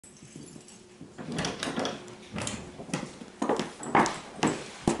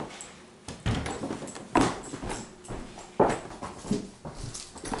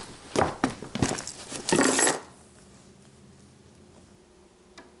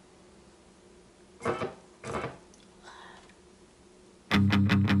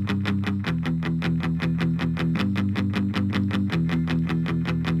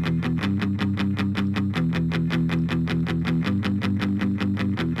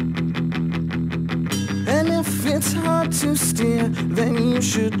And if it's hard to steer, then you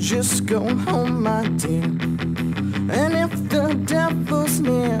should just go home, my dear. And if the devil's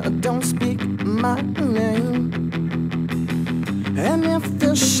near, don't speak my name. And if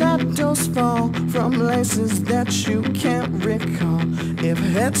the shadows fall from places that you can't recall, if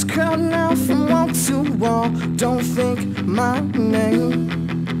heads crowd now from wall to wall, don't think my name.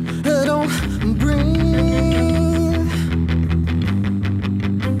 Don't breathe.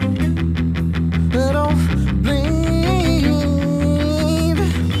 Don't bleed.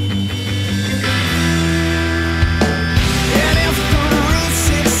 And if the roots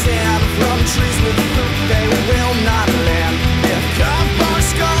extend from trees with fruit they will not land, if cardboard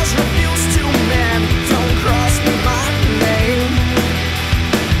skulls refuse to mend, don't cross my name.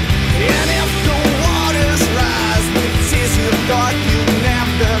 And if the waters rise with tears you thought you'd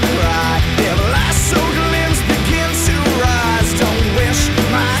never cry, if last-soaked limbs begin to rise, don't wish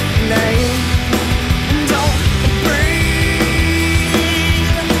my name. Don't breathe.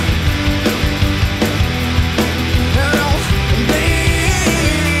 Don't bleed.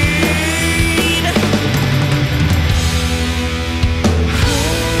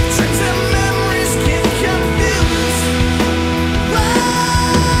 Dreams and memories get confused.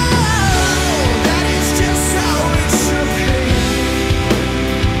 That is just how it should be.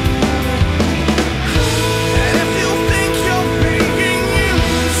 And if you think you're being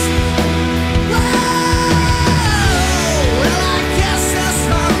used, well, I guess that's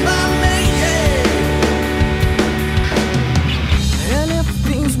fine by me, yeah. And if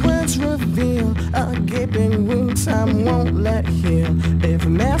these words reveal a gaping wound time won't let heal, if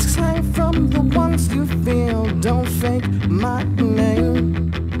masks hang from the ones you feel, don't fake my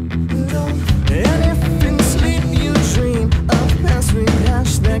name. And if in sleep you dream of past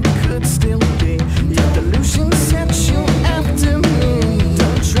rehash that could still be, your delusion sets you after me,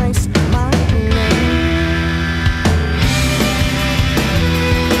 don't trace my name.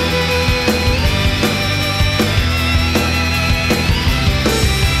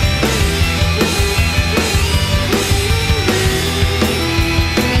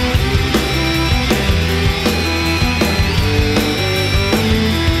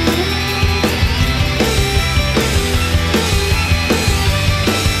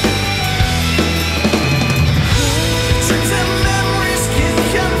 Dreams and memories get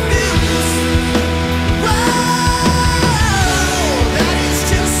confused. That is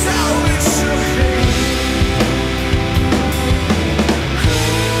just how it should be.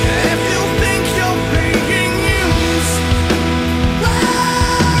 And if you think you're being used,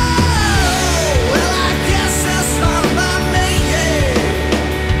 well, I guess that's fine by me, yeah.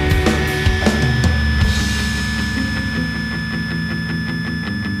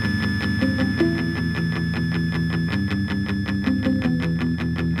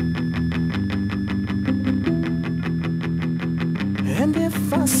 And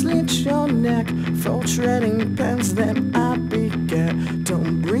if I slit your neck for treading paths that I beget,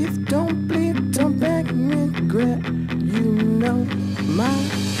 don't breathe, don't bleed, don't beg regret. You know my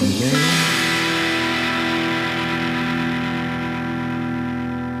name.